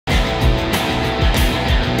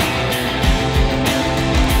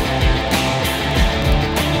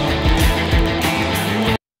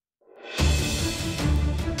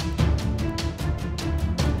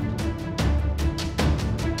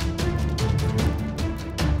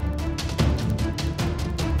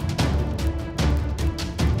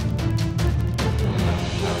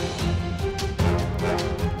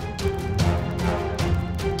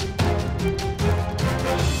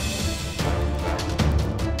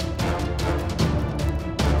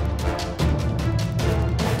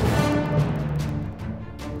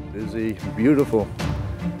lovely, beautiful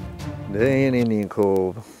day in Indian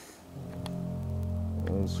Cove.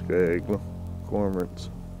 Old Scraggle cormorants.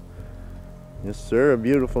 Yes sir, a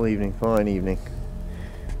beautiful evening, fine evening.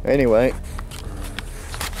 Anyway,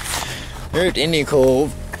 we're at Indian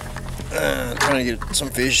Cove, trying to get some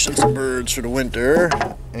fish and some birds for the winter,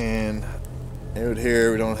 and out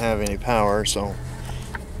here we don't have any power, so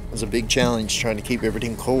it's a big challenge trying to keep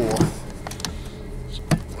everything cool.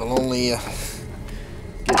 I'll only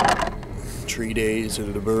get 3 days out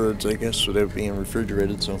of the birds, I guess, without being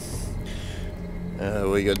refrigerated. So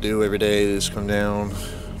what you gotta do every day is come down,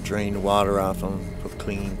 drain the water off them, put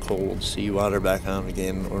clean, cold seawater back on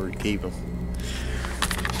again in order to keep them.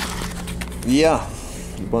 Yeah,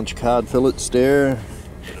 a bunch of cod fillets there,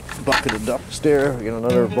 a bucket of ducks there. We got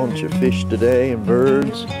another bunch of fish today and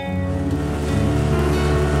birds.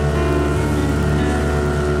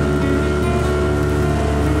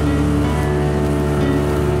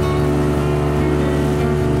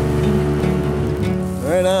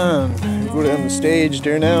 Right on. Go down the stage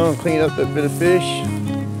there now and clean up that bit of fish.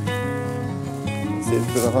 That's it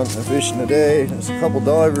for the hunting and fishing today. There's a couple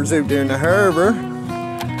divers out there in the harbour.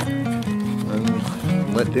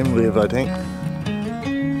 And let them live, I think.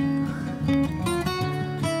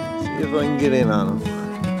 See if I can get in on them.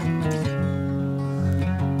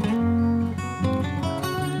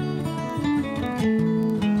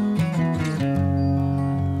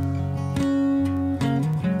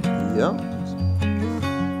 Yep.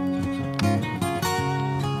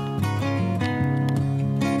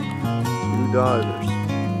 Divers.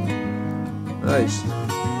 Nice.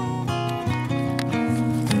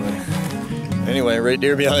 Anyway, right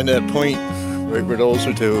there behind that point, right where those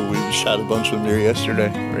are two, we shot a bunch of them there yesterday,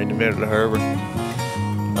 right in the middle of the harbour.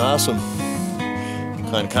 Awesome.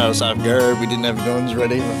 Kind of caught us off guard. We didn't have guns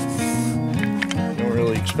ready, but don't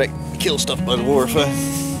really expect to kill stuff by the wharf.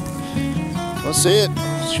 That's it.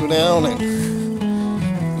 Let's go down and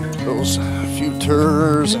those few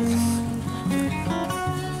tours and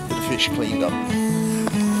fish cleaned up.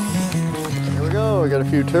 Here we go, we got a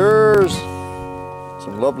few tours,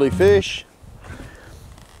 some lovely fish.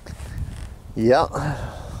 Yeah.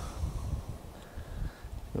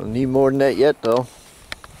 Don't need more than that yet though.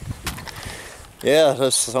 Yeah,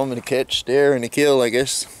 that's something to catch there and to kill, I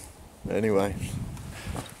guess. Anyway,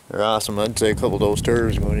 they're awesome. I'd say a couple of those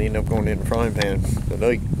tours are going to end up going in the frying pan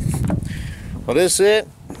tonight. Well, that's it.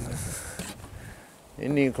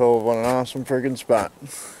 Indian Cove, what an awesome friggin' spot.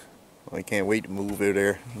 I can't wait to move out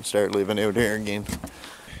there and start living out there again.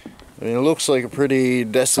 I mean, it looks like a pretty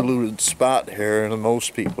desolated spot here to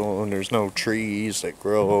most people, and there's no trees that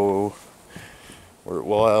grow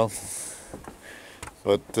worthwhile.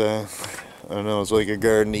 But I don't know, it's like a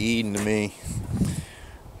Garden of Eden to me.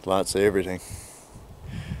 Lots of everything.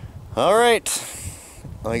 Alright,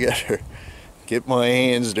 I gotta get my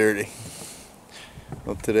hands dirty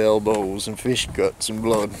up to the elbows and fish guts and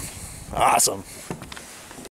blood. Awesome.